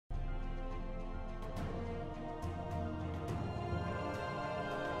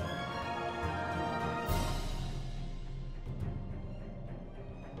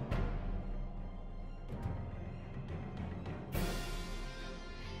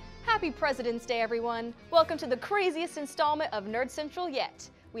Happy President's Day, everyone! Welcome to the craziest installment of Nerd Central yet.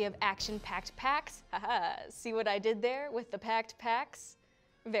 We have action-packed packs. Haha, see what I did there with the packed packs?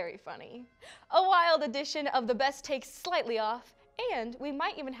 Very funny. A wild edition of the best takes slightly off, and we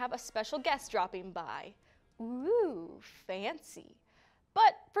might even have a special guest dropping by. Ooh, fancy.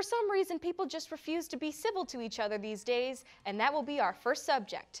 But for some reason, people just refuse to be civil to each other these days, and that will be our first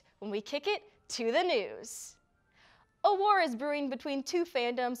subject when we kick it to the news. A war is brewing between two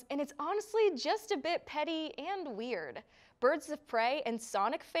fandoms, and it's honestly just a bit petty and weird. Birds of Prey and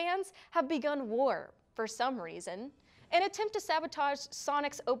Sonic fans have begun war for some reason. In an attempt to sabotage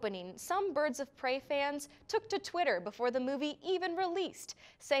Sonic's opening, some Birds of Prey fans took to Twitter before the movie even released,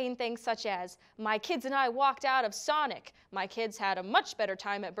 saying things such as, "My kids and I walked out of Sonic. My kids had a much better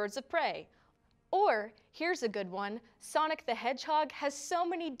time at Birds of Prey." Or, here's a good one, Sonic the Hedgehog has so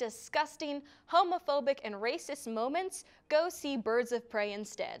many disgusting, homophobic, and racist moments, go see Birds of Prey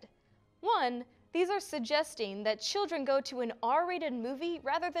instead. 1. These are suggesting that children go to an R-rated movie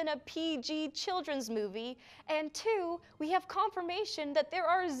rather than a PG children's movie. And 2, we have confirmation that there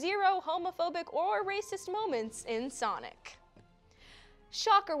are 0 homophobic or racist moments in Sonic.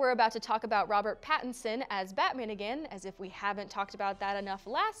 Shocker, we're about to talk about Robert Pattinson as Batman again, as if we haven't talked about that enough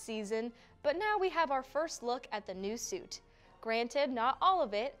last season, but now we have our first look at the new suit. Granted, not all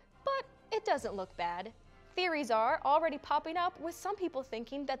of it, but it doesn't look bad. Theories are already popping up, with some people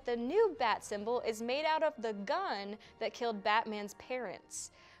thinking that the new bat symbol is made out of the gun that killed Batman's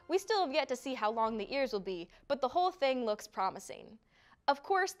parents. We still have yet to see how long the ears will be, but the whole thing looks promising. Of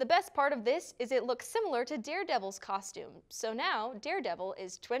course, the best part of this is it looks similar to Daredevil's costume, so now Daredevil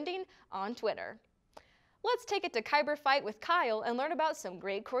is trending on Twitter. Let's take it to Kyber Fight with Kyle and learn about some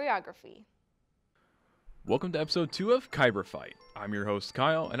great choreography. Welcome to episode 2 of Kyber Fight. I'm your host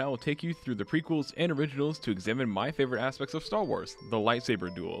Kyle, and I will take you through the prequels and originals to examine my favorite aspects of Star Wars, the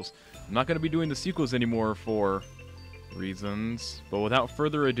lightsaber duels. I'm not going to be doing the sequels anymore for reasons, but without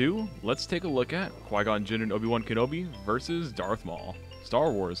further ado, let's take a look at Qui-Gon Jinn and Obi-Wan Kenobi versus Darth Maul.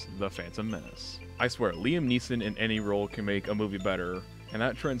 Star Wars: The Phantom Menace. I swear, Liam Neeson in any role can make a movie better, and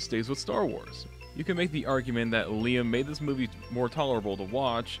that trend stays with Star Wars. You can make the argument that Liam made this movie more tolerable to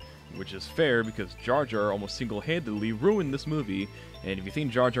watch, which is fair because Jar Jar almost single-handedly ruined this movie, and if you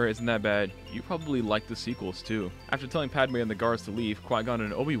think Jar Jar isn't that bad, you probably like the sequels too. After telling Padme and the guards to leave, Qui-Gon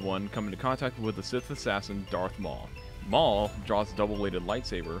and Obi-Wan come into contact with the Sith assassin Darth Maul. Maul draws a double-bladed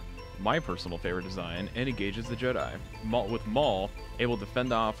lightsaber, my personal favorite design, and engages the Jedi, with Maul able to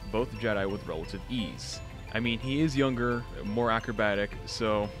fend off both Jedi with relative ease. I mean, he is younger, more acrobatic,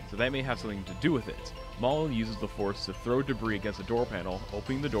 so that may have something to do with it. Maul uses the Force to throw debris against the door panel,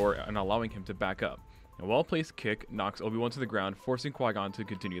 opening the door and allowing him to back up. A well-placed kick knocks Obi-Wan to the ground, forcing Qui-Gon to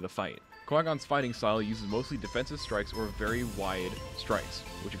continue the fight. Qui-Gon's fighting style uses mostly defensive strikes or very wide strikes,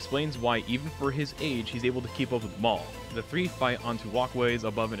 which explains why even for his age he's able to keep up with Maul. The three fight onto walkways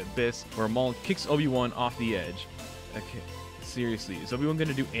above an abyss, where Maul kicks Obi-Wan off the edge. Okay, seriously, is Obi-Wan going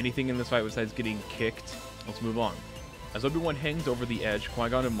to do anything in this fight besides getting kicked? Let's move on. As Obi-Wan hangs over the edge,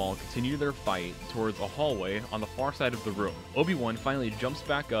 Qui-Gon and Maul continue their fight towards a hallway on the far side of the room. Obi-Wan finally jumps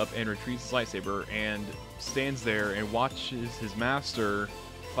back up and retrieves his lightsaber and stands there and watches his master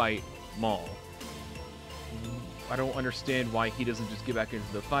fight Maul. I don't understand why he doesn't just get back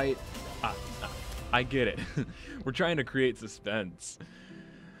into the fight. I get it. We're trying to create suspense.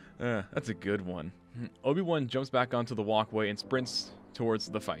 That's a good one. Obi-Wan jumps back onto the walkway and sprints towards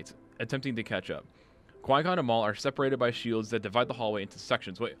the fight, attempting to catch up. Qui-Gon and Maul are separated by shields that divide the hallway into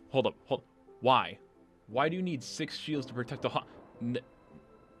sections. Wait, hold up. Why? Why do you need 6 shields to protect the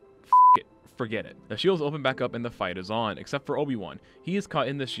Forget it. The shields open back up and the fight is on, except for Obi-Wan. He is caught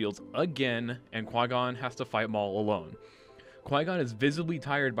in the shields again, and Qui-Gon has to fight Maul alone. Qui-Gon is visibly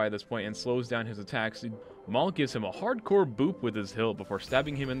tired by this point and slows down his attacks. Maul gives him a hardcore boop with his hilt before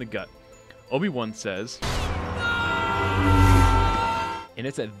stabbing him in the gut. Obi-Wan says, and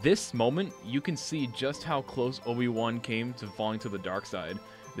it's at this moment you can see just how close Obi-Wan came to falling to the dark side.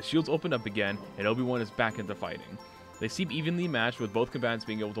 The shields open up again, and Obi-Wan is back into fighting. They seem evenly matched, with both combatants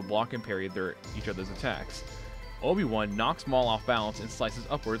being able to block and parry each other's attacks. Obi-Wan knocks Maul off balance and slices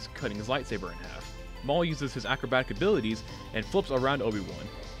upwards, cutting his lightsaber in half. Maul uses his acrobatic abilities and flips around Obi-Wan.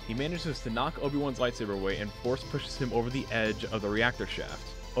 He manages to knock Obi-Wan's lightsaber away and Force pushes him over the edge of the reactor shaft.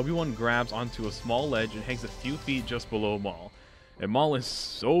 Obi-Wan grabs onto a small ledge and hangs a few feet just below Maul. And Maul is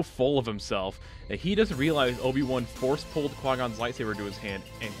so full of himself that he doesn't realize Obi-Wan force-pulled Qui-Gon's lightsaber to his hand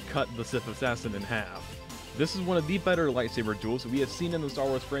and cut the Sith assassin in half. This is one of the better lightsaber duels we have seen in the Star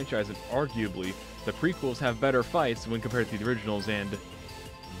Wars franchise, and arguably, the prequels have better fights when compared to the originals and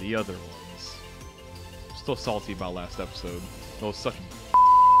the other ones. I'm still salty about last episode. It was such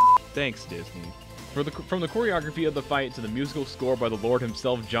Thanks, Disney. From the choreography of the fight to the musical score by the Lord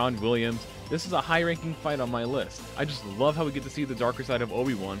himself, John Williams, this is a high-ranking fight on my list. I just love how we get to see the darker side of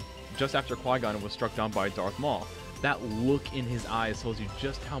Obi-Wan just after Qui-Gon was struck down by Darth Maul. That look in his eyes tells you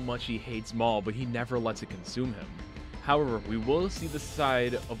just how much he hates Maul, but he never lets it consume him. However, we will see the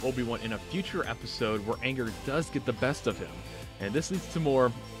side of Obi-Wan in a future episode where anger does get the best of him, and this leads to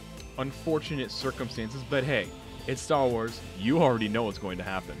more unfortunate circumstances, but hey, it's Star Wars, you already know what's going to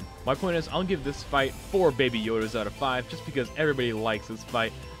happen. My point is, I'll give this fight 4 Baby Yodas out of 5 just because everybody likes this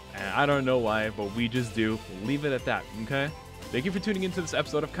fight, and I don't know why, but we just do. Leave it at that, okay? Thank you for tuning into this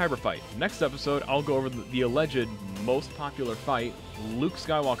episode of Kyber Fight. Next episode, I'll go over the alleged most popular fight, Luke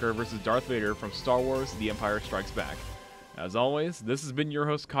Skywalker versus Darth Vader from Star Wars The Empire Strikes Back. As always, this has been your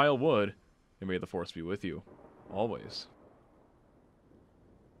host Kyle Wood, and may the Force be with you, always.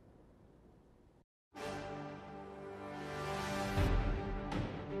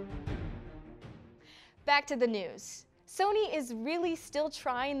 Back to the news. Sony is really still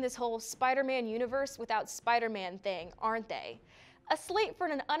trying this whole Spider-Man universe without Spider-Man thing, aren't they? A slate for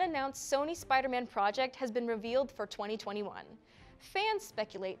an unannounced Sony Spider-Man project has been revealed for 2021. Fans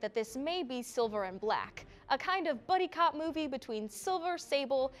speculate that this may be Silver and Black, a kind of buddy cop movie between Silver,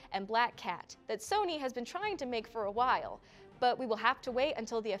 Sable, and Black Cat that Sony has been trying to make for a while, but we will have to wait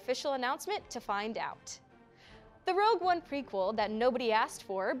until the official announcement to find out. The Rogue One prequel that nobody asked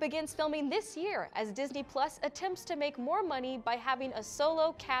for begins filming this year as Disney Plus attempts to make more money by having a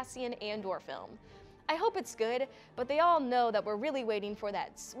solo Cassian Andor film. I hope it's good, but they all know that we're really waiting for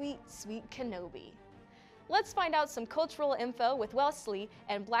that sweet, sweet Kenobi. Let's find out some cultural info with Wesley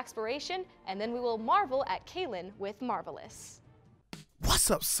and Blackspiration, and then we will marvel at Kaylin with Marvelous.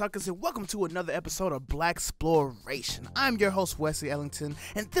 What's up, suckers, and welcome to another episode of Blackspiration. I'm your host, Wesley Ellington,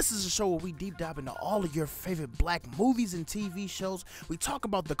 and this is a show where we deep dive into all of your favorite black movies and TV shows. We talk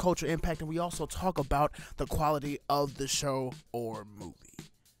about the cultural impact, and we also talk about the quality of the show or movie.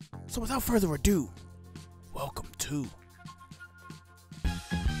 So without further ado, welcome to...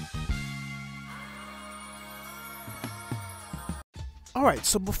 Alright,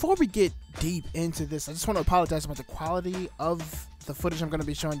 so before we get deep into this, I just want to apologize about the quality of the footage I'm going to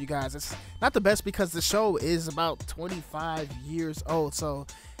be showing you guys. It's not the best because the show is about 25 years old, so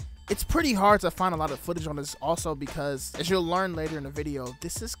it's pretty hard to find a lot of footage on this, also because, as you'll learn later in the video,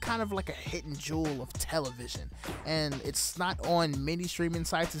 this is kind of like a hidden jewel of television, and it's not on many streaming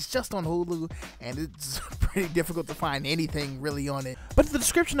sites, it's just on Hulu, and it's pretty difficult to find anything really on it. But the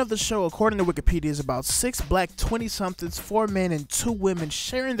description of the show, according to Wikipedia, is about 6 black 20-somethings, 4 men and 2 women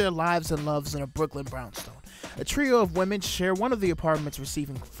sharing their lives and loves in a Brooklyn brownstone. A trio of women share one of the apartments,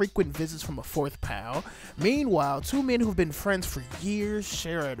 receiving frequent visits from a 4th pal. Meanwhile, 2 men who've been friends for years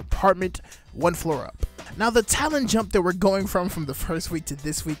share an apartment 1 floor up. Now, the talent jump that we're going from the first week to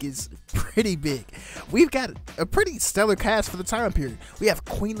this week is pretty big. We've got a pretty stellar cast for the time period. We have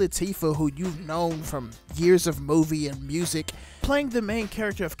Queen Latifah, who you've known from years of movie and music, playing the main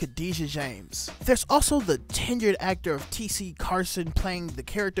character of Khadijah James. There's also the tenured actor of T.C. Carson playing the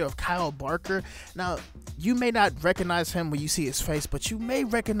character of Kyle Barker. Now, you may not recognize him when you see his face, but you may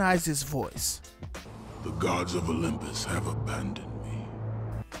recognize his voice. The gods of Olympus have abandoned me.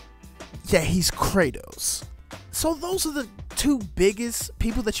 Yeah, he's Kratos. So those are the 2 biggest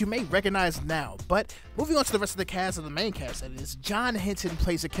people that you may recognize now, but moving on to the rest of the cast, of the main cast, that is, John Henson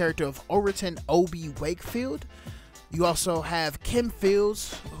plays the character of Overton Obi Wakefield. You also have Kim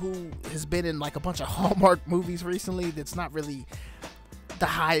Fields, who has been in like a bunch of Hallmark movies recently that's not really the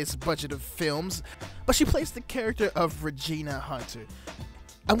highest budget of films, but she plays the character of Regina Hunter.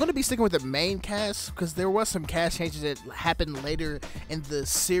 I'm going to be sticking with the main cast because there was some cast changes that happened later in the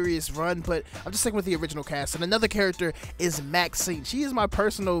series run, but I'm just sticking with the original cast. And another character is Maxine. She is my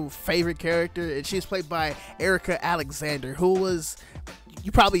personal favorite character, and she's played by Erica Alexander, who was...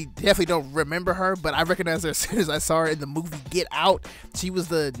 You probably definitely don't remember her, but I recognized her as soon as I saw her in the movie Get Out. She was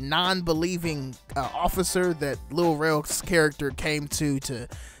the non-believing officer that Lil Rel's character came to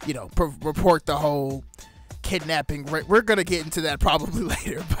you know, report the whole kidnapping. We're going to get into that probably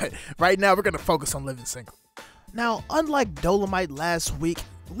later, but right now we're going to focus on Living Single. Now, unlike Dolomite last week,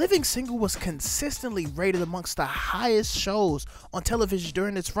 Living Single was consistently rated amongst the highest shows on television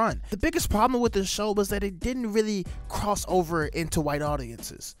during its run. The biggest problem with this show was that it didn't really cross over into white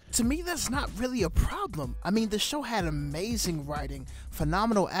audiences. To me, that's not really a problem. I mean, the show had amazing writing,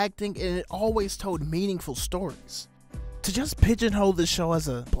 phenomenal acting, and it always told meaningful stories. To just pigeonhole the show as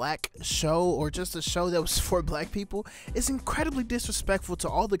a black show or just a show that was for black people is incredibly disrespectful to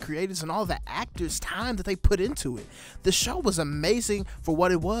all the creators and all the actors' time that they put into it. The show was amazing for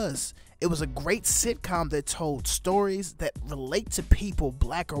what it was, It was a great sitcom that told stories that relate to people,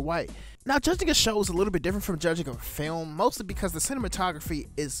 black or white. Now, judging a show is a little bit different from judging a film, mostly because the cinematography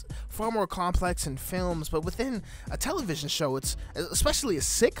is far more complex in films, but within a television show, especially a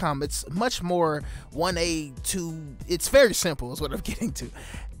sitcom, it's much more 1A to, it's very simple is what I'm getting to.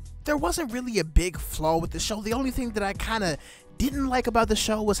 There wasn't really a big flaw with the show. The only thing that I kind of didn't like about the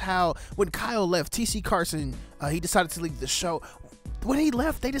show was how when Kyle left, T.C. Carson, he decided to leave the show. When he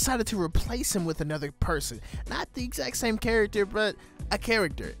left, they decided to replace him with another person. Not the exact same character, but a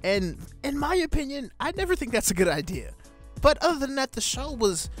character. And in my opinion, I never think that's a good idea. But other than that, the show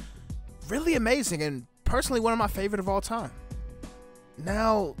was really amazing and personally one of my favorite of all time.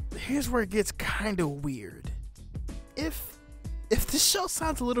 Now, here's where it gets kind of weird. If this show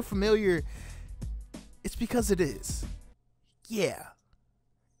sounds a little familiar, it's because it is. Yeah.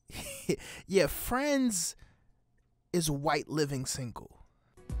 Yeah, Friends is white living single.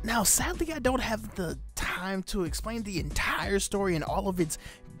 Now, sadly, I don't have the time to explain the entire story and all of its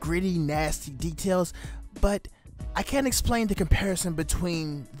gritty, nasty details, but I can explain the comparison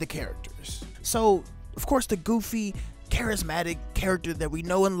between the characters. So, of course, the goofy, charismatic character that we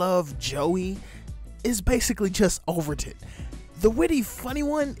know and love, Joey, is basically just Overton. The witty, funny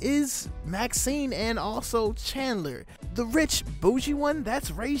one is Maxine and also Chandler. The rich, bougie one,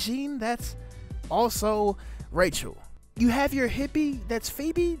 that's Regine, that's also Rachel. You have your hippie, that's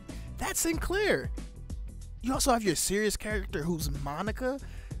Phoebe, that's Sinclair. You also have your serious character who's Monica,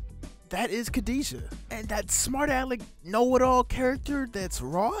 that is Khadijah. And that smart aleck know-it-all character that's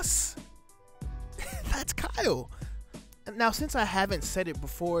Ross, that's Kyle. Now, since I haven't said it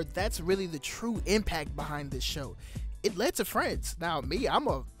before, that's really the true impact behind this show. It led to Friends. Now, me, I'm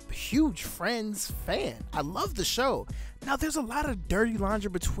a huge Friends fan. I love the show. Now, there's a lot of dirty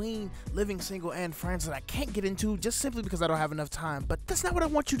laundry between Living Single and Friends that I can't get into just simply because I don't have enough time, but that's not what I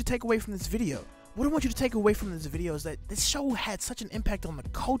want you to take away from this video. What I want you to take away from this video is that this show had such an impact on the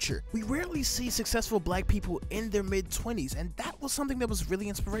culture. We rarely see successful black people in their mid-20s, and that was something that was really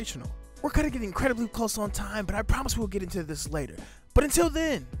inspirational. We're kind of getting incredibly close on time, but I promise we'll get into this later. But until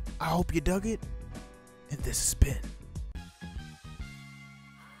then, I hope you dug it, and this has been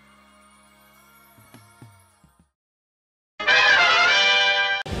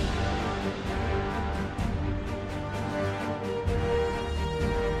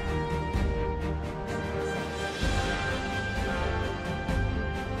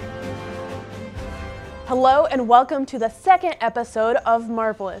Hello and welcome to the second episode of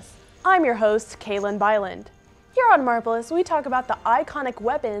Marvelous. I'm your host, Kaylin Byland. Here on Marvelous, we talk about the iconic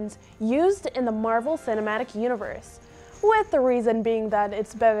weapons used in the Marvel Cinematic Universe, with the reason being that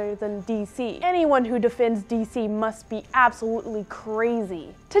it's better than DC. Anyone who defends DC must be absolutely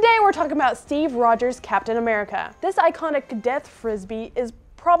crazy. Today we're talking about Steve Rogers' Captain America. This iconic death frisbee is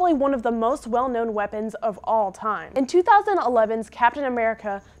probably one of the most well-known weapons of all time. In 2011's Captain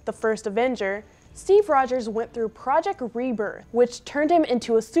America: The First Avenger, Steve Rogers went through Project Rebirth, which turned him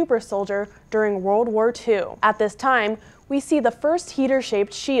into a super soldier during World War II. At this time, we see the first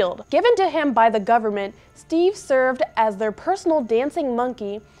heater-shaped shield. Given to him by the government, Steve served as their personal dancing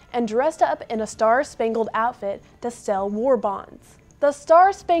monkey and dressed up in a star-spangled outfit to sell war bonds. The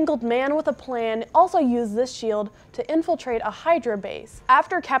Star-Spangled Man with a Plan also used this shield to infiltrate a Hydra base.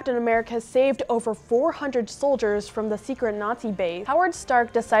 After Captain America saved over 400 soldiers from the secret Nazi base, Howard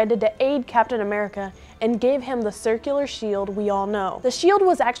Stark decided to aid Captain America and gave him the circular shield we all know. The shield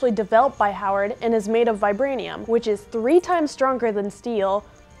was actually developed by Howard and is made of vibranium, which is 3 times stronger than steel,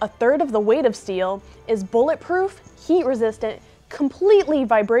 a third of the weight of steel, is bulletproof, heat resistant, completely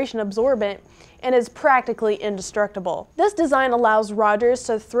vibration absorbent, and is practically indestructible. This design allows Rogers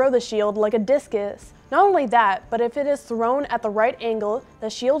to throw the shield like a discus. Not only that, but if it is thrown at the right angle, the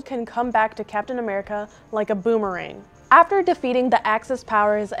shield can come back to Captain America like a boomerang. After defeating the Axis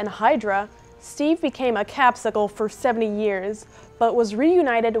powers and Hydra, Steve became a capsicle for 70 years, but was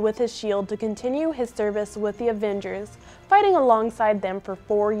reunited with his shield to continue his service with the Avengers, fighting alongside them for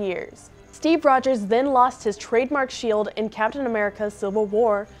 4 years. Steve Rogers then lost his trademark shield in Captain America: Civil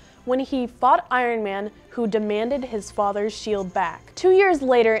War, when he fought Iron Man, who demanded his father's shield back. 2 years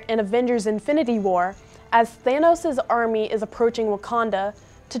later, in Avengers: Infinity War, as Thanos' army is approaching Wakanda,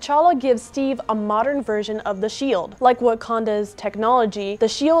 T'Challa gives Steve a modern version of the shield. Like Wakanda's technology, the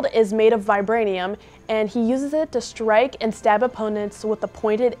shield is made of vibranium, and he uses it to strike and stab opponents with a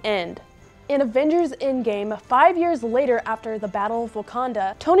pointed end. In Avengers Endgame, 5 years later after the Battle of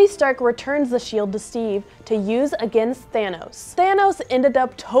Wakanda, Tony Stark returns the shield to Steve to use against Thanos. Thanos ended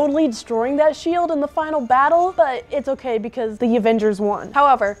up totally destroying that shield in the final battle, but it's okay because the Avengers won.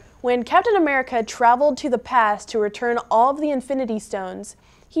 However, when Captain America traveled to the past to return all of the Infinity Stones,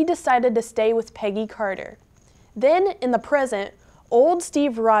 he decided to stay with Peggy Carter. Then, in the present, old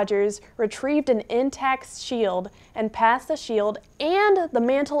Steve Rogers retrieved an intact shield and passed the shield and the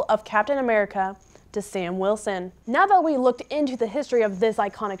mantle of Captain America to Sam Wilson. Now that we looked into the history of this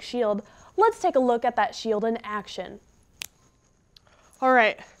iconic shield, let's take a look at that shield in action. All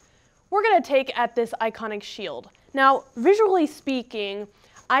right, we're gonna take at this iconic shield. Now, visually speaking,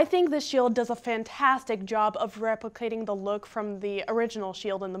 I think this shield does a fantastic job of replicating the look from the original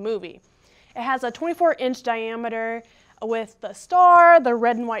shield in the movie. It has a 24-inch diameter with the star, the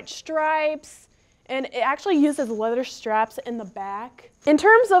red and white stripes, and it actually uses leather straps in the back. In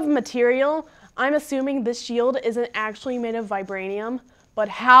terms of material, I'm assuming this shield isn't actually made of vibranium, but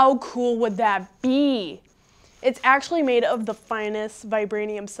how cool would that be? It's actually made of the finest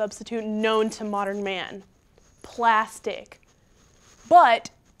vibranium substitute known to modern man, plastic. But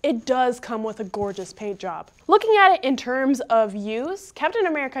it does come with a gorgeous paint job. Looking at it in terms of use, Captain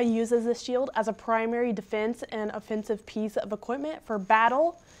America uses this shield as a primary defense and offensive piece of equipment for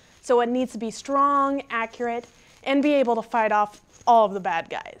battle, so it needs to be strong, accurate, and be able to fight off all of the bad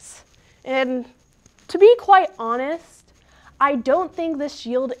guys. And to be quite honest, I don't think this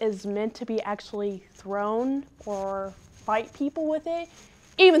shield is meant to be actually thrown or fight people with it,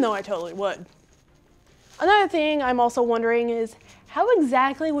 even though I totally would. Another thing I'm also wondering is, how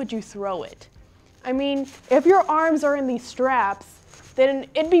exactly would you throw it? I mean, if your arms are in these straps, then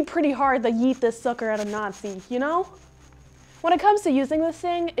it'd be pretty hard to yeet this sucker at a Nazi, you know? When it comes to using this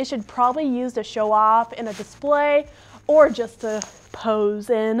thing, it should probably be used to show off in a display or just to pose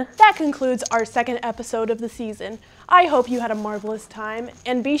in. That concludes our second episode of the season. I hope you had a marvelous time,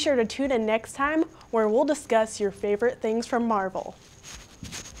 and be sure to tune in next time where we'll discuss your favorite things from Marvel.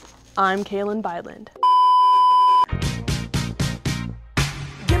 I'm Kaylin Byland.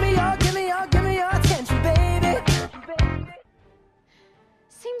 Give me your attention, baby.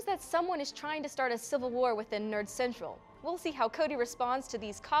 Seems that someone is trying to start a civil war within Nerd Central. We'll see how Cody responds to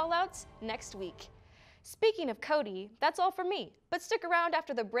these call-outs next week. Speaking of Cody, that's all for me, but stick around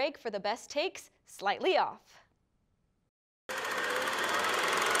after the break for the best takes, slightly off.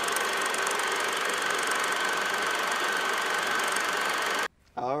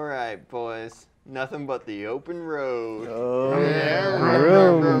 All right, boys. Nothing but the open road. Oh,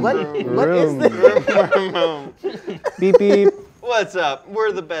 Room. What is this? Beep, beep. What's up?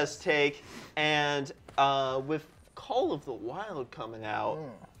 We're the best take, and with Call of the Wild coming out,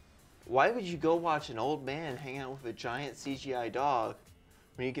 why would you go watch an old man hang out with a giant CGI dog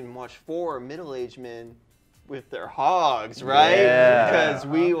when you can watch 4 middle-aged men with their hogs, right? Yeah. Because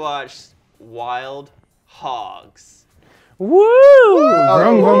we watched Wild Hogs. Woo!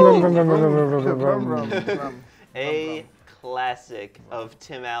 A classic of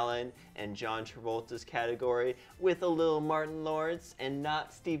Tim Allen and John Travolta's category, with a little Martin Lawrence and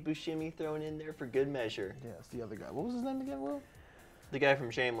not Steve Buscemi thrown in there for good measure. Yeah, it's the other guy. What was his name again, Will? The guy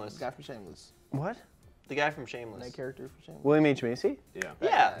from Shameless. The guy from Shameless. What? The guy from Shameless. That character from Shameless. William H. Macy? Yeah.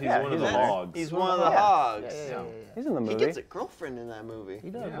 He's one of the hogs. He's one of the hogs. Yeah. He's in the movie. He gets a girlfriend in that movie.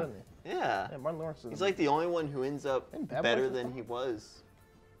 He does, doesn't he? Yeah. Yeah, Martin Lawrence. He's like the only one who ends up Ain't Bad better Boys than he was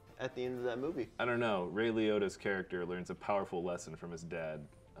at the end of that movie. I don't know. Ray Liotta's character learns a powerful lesson from his dad,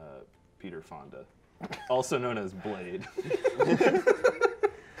 Peter Fonda, also known as Blade.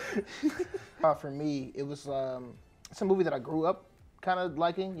 For me, it was it's a movie that I grew up kind of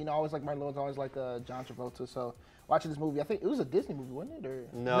liking. You know, I always like Martin Lawrence, always like John Travolta. So watching this movie, I think it was a Disney movie, wasn't it? Or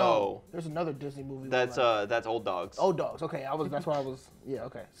No. There's another Disney movie. That's Old Dogs. Old Dogs. Okay, that's what I was. Yeah,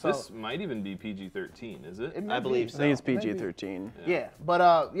 okay. So This might even be PG-13, is it? it might I believe be. so. I think it's Maybe. PG-13. Yeah,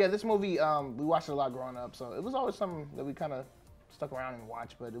 but yeah, this movie we watched it a lot growing up, so it was always something that we kind of stuck around and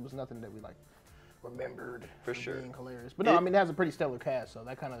watched, but it was nothing that we like remembered For sure. being hilarious. But no, I mean it has a pretty stellar cast, so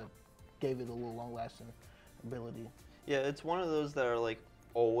that kind of gave it a little long-lasting ability. Yeah, it's one of those that are like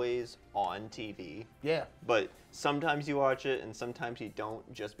always on TV, Yeah, but sometimes you watch it and sometimes you don't,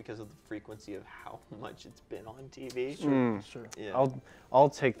 just because of the frequency of how much it's been on TV. sure. Yeah. I'll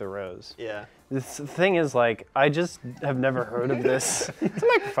take the rose. Yeah. The thing is, like, I just have never heard of this. It's a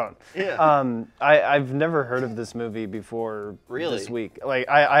microphone. Yeah. I've never heard of this movie before Really? this week. Like,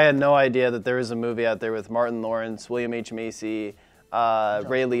 I had no idea that there was a movie out there with Martin Lawrence, William H. Macy,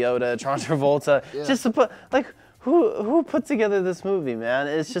 Ray Liotta, John Travolta. Just to put, like, who put together this movie, man?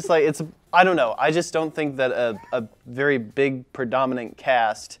 It's just like, I don't know. I just don't think that a very big predominant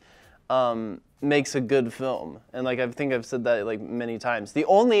cast makes a good film. And like, I think I've said that like many times. The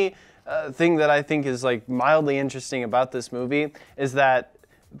only thing that I think is like mildly interesting about this movie is that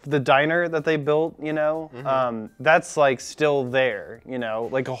the diner that they built, you know, that's like still there, you know,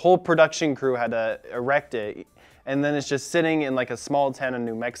 like a whole production crew had to erect it. and then it's just sitting in like a small town in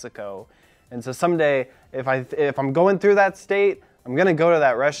New Mexico. And so someday, if I'm going through that state, I'm gonna go to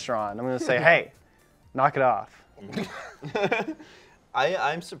that restaurant. I'm gonna say, hey, knock it off.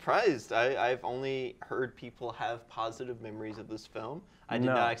 I'm surprised. I've only heard people have positive memories of this film. I did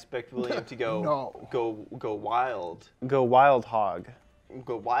not expect William to go wild. Go wild hog.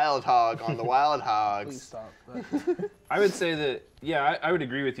 Go wild hog on the wild hogs. Please stop. I would say that, yeah, I would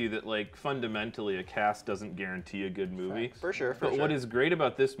agree with you that, like, fundamentally a cast doesn't guarantee a good movie. For sure, But what is great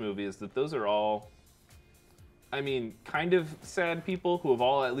about this movie is that those are all, I mean, kind of sad people who have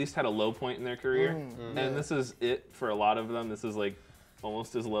all at least had a low point in their career. And this is it for a lot of them. This is, like,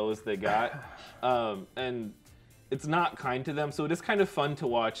 almost as low as they got. And it's not kind to them. So it is kind of fun to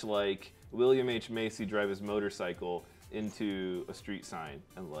watch, like, William H. Macy drive his motorcycle into a street sign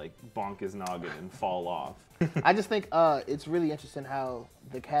and like bonk his noggin and fall off. I just think it's really interesting how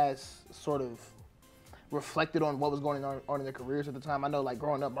the cast sort of reflected on what was going on in their careers at the time. I know, like,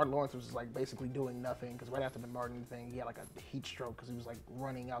 growing up, Martin Lawrence was like basically doing nothing because right after the Martin thing, he had like a heat stroke because he was like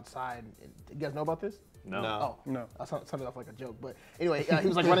running outside. You guys know about this? No. Oh No. I sounded off like a joke, but anyway, he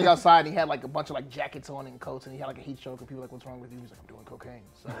was like running outside and he had like a bunch of like jackets on and coats and he had like a heat stroke and people were like, "What's wrong with you?" He's like, "I'm doing cocaine."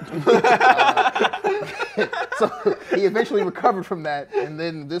 So, so he eventually recovered from that, and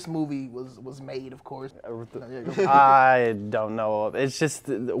then this movie was made, of course. I don't know. It's just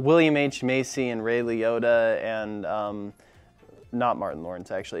William H. Macy and Ray Liotta and not Martin Lawrence,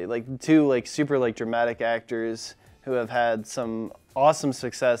 actually. Like two like super like dramatic actors who have had some awesome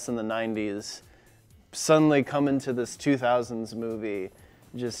success in the 90s suddenly come into this 2000s movie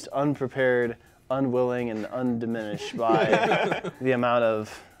just unprepared, unwilling, and undiminished by the amount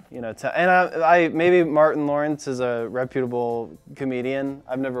of, you know, and I maybe Martin Lawrence is a reputable comedian.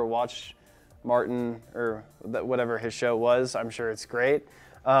 I've never watched Martin or whatever his show was. I'm sure it's great.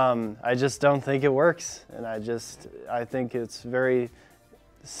 I just don't think it works, and I think it's very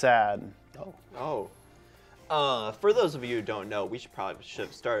sad. For those of you who don't know, we should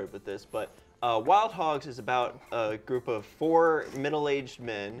have started with this, but Wild Hogs is about a group of 4 middle-aged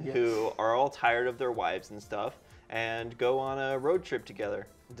men who are all tired of their wives and stuff and go on a road trip together.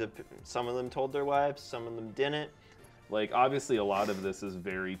 Some of them told their wives, some of them didn't. Like, obviously a lot of this is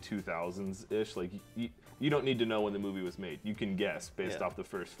very 2000s-ish. Like, you don't need to know when the movie was made. You can guess based off the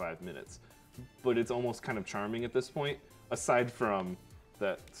first 5 minutes. But it's almost kind of charming at this point, aside from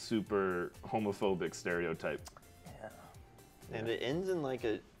that super homophobic stereotype. And it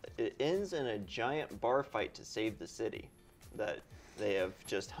ends in a giant bar fight to save the city that they have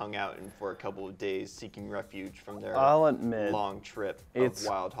just hung out in for a couple of days, seeking refuge from their long trip of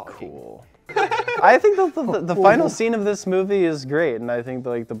wild hogging. Cool. I think the final scene of this movie is great, and I think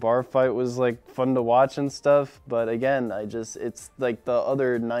like the bar fight was like fun to watch and stuff. But again, it's like the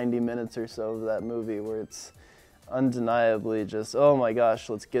other 90 minutes or so of that movie where it's undeniably just, oh my gosh,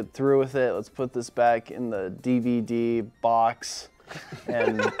 let's get through with it. Let's put this back in the DVD box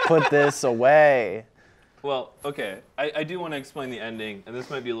and put this away. Well, okay, I do want to explain the ending, and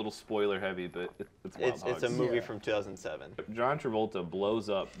this might be a little spoiler heavy, but it's Wild Hogs. It's a movie from 2007. John Travolta blows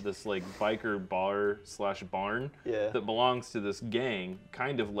up this like biker bar / barn that belongs to this gang,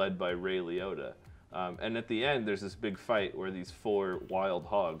 kind of led by Ray Liotta. And at the end, there's this big fight where these 4 wild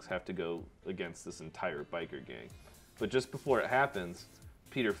hogs have to go against this entire biker gang. But just before it happens,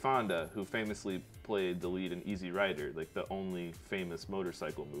 Peter Fonda, who famously played the lead in Easy Rider, like the only famous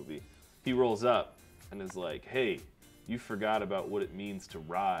motorcycle movie, he rolls up and is like, "Hey, you forgot about what it means to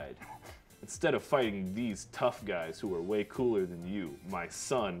ride. Instead of fighting these tough guys who are way cooler than you, my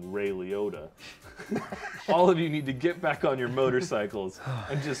son, Ray Liotta, all of you need to get back on your motorcycles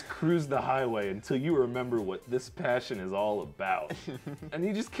and just cruise the highway until you remember what this passion is all about." And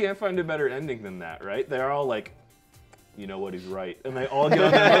you just can't find a better ending than that, right? They're all like, "You know what, he's right." And they all get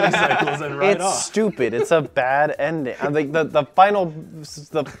on their motorcycles and ride off. It's stupid. It's a bad ending. I think the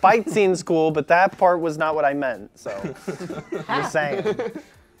fight scene's cool, but that part was not what I meant. So, just saying.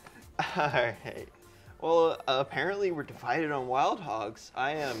 All right. Well, apparently we're divided on Wild Hogs.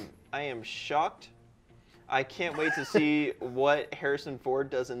 I am shocked. I can't wait to see what Harrison Ford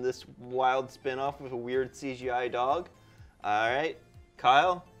does in this wild spin-off with a weird CGI dog. All right,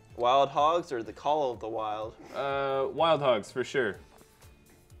 Kyle, Wild Hogs or The Call of the Wild? Wild Hogs for sure.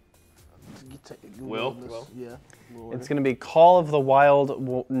 Will? Yeah. It's going to be Call of the Wild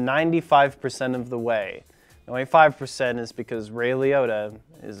 95% of the way. The only 5% is because Ray Liotta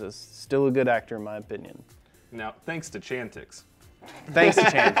is still a good actor, in my opinion. Now, thanks to Chantix. Thanks to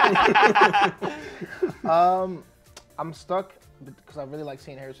Chantix. I'm stuck because I really like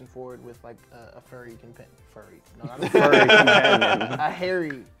seeing Harrison Ford with like a furry companion. No, not a Furry companion. a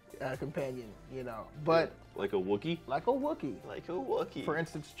hairy companion, you know. But like a Wookiee. like a Wookiee. Like a Wookiee. For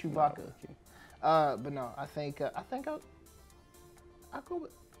instance, Chewbacca. But no, I think I'll go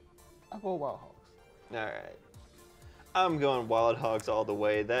with Wild Hogs. All right. I'm going Wild Hogs all the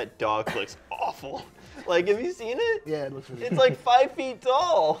way. That dog looks awful. Like, have you seen it? Yeah, it looks really It's like 5 feet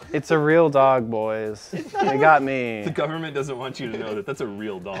tall. It's a real dog, boys. They got me. The government doesn't want you to know that that's a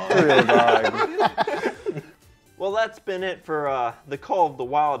real dog. A real dog. Well, that's been it for the Call of the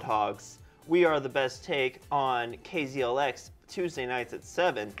Wild Hogs. We are the best take on KZLX Tuesday nights at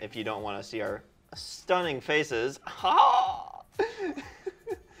 7 if you don't want to see our stunning faces.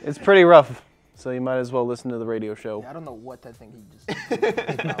 It's pretty rough, so you might as well listen to the radio show. Yeah, I don't know what that thing he just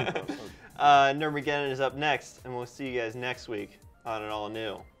Nerdmageddon is up next, and we'll see you guys next week on an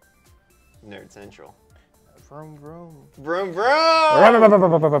all-new Nerd Central. Vroom, vroom. Vroom, vroom!